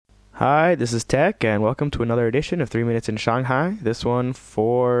Hi, this is Tech, and welcome to another edition of 3 Minutes in Shanghai. This one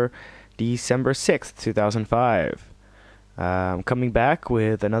for December 6th, 2005. I'm coming back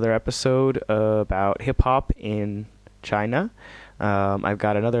with another episode about hip hop in China. I've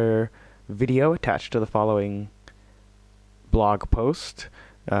got another video attached to the following blog post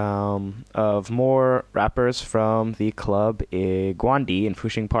of more rappers from the club Guandi in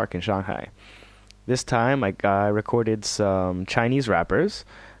Fuxing Park in Shanghai. This time I recorded some Chinese rappers.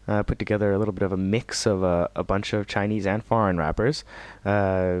 Put together a little bit of a mix of a bunch of Chinese and foreign rappers,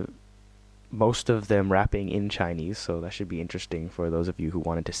 most of them rapping in Chinese, so that should be interesting for those of you who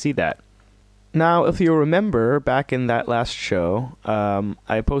wanted to see that. Now, if you remember, back in that last show,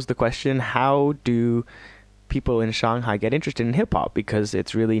 I posed the question, how do people in Shanghai get interested in hip-hop, because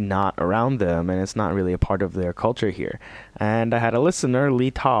it's really not around them and it's not really a part of their culture here. And I had a listener, Li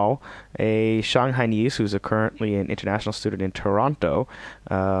Tao, a Shanghainese who's currently an international student in Toronto,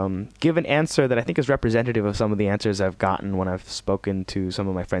 give an answer that I think is representative of some of the answers I've gotten when I've spoken to some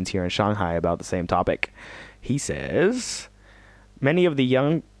of my friends here in Shanghai about the same topic. He says, many of the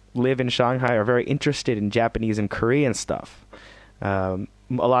young live in Shanghai are very interested in Japanese and Korean stuff.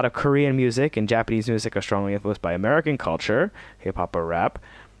 A lot of Korean music and Japanese music are strongly influenced by American culture, hip-hop or rap,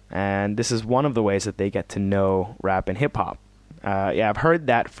 and this is one of the ways that they get to know rap and hip-hop. I've heard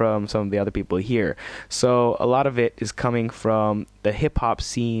that from some of the other people here. So a lot of it is coming from the hip-hop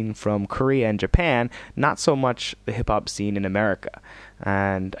scene from Korea and Japan, not so much the hip-hop scene in America.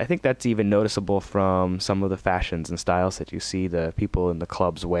 And I think that's even noticeable from some of the fashions and styles that you see the people in the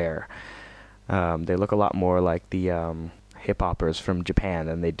clubs wear. They look a lot more like the hip-hoppers from Japan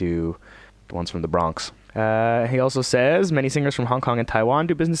than they do the ones from the Bronx. He also says many singers from Hong Kong and Taiwan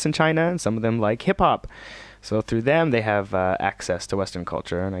do business in China, and some of them like hip-hop. So through them, they have access to Western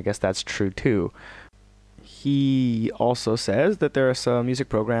culture, and I guess that's true too. He also says that there are some music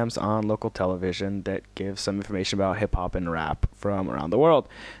programs on local television that give some information about hip-hop and rap from around the world.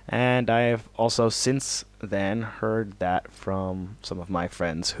 And I have also since then heard that from some of my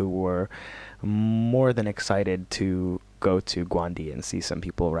friends who were more than excited to go to Guandi and see some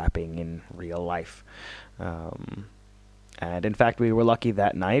people rapping in real life. And in fact, we were lucky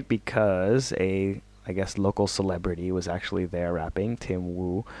that night because I guess local celebrity was actually there rapping, Tim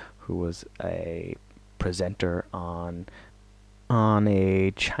Wu, who was a presenter on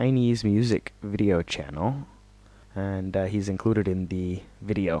a Chinese music video channel, and he's included in the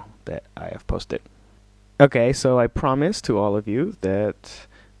video that I have posted. Okay, so I promise to all of you that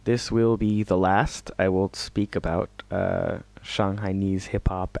this will be the last I will speak about Shanghainese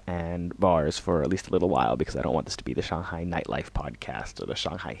hip-hop and bars for at least a little while, because I don't want this to be the Shanghai Nightlife podcast or the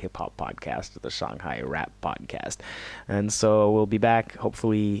Shanghai Hip-Hop podcast or the Shanghai Rap podcast. And so we'll be back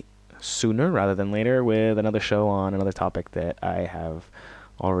hopefully sooner rather than later with another show on another topic that I have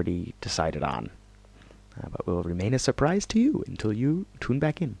already decided on. But will remain a surprise to you until you tune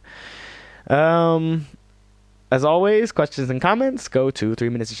back in. As always, questions and comments, go to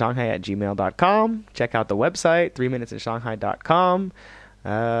 3minutesinShanghai@gmail.com. Check out the website, 3minutesinShanghai.com.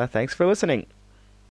 Thanks for listening.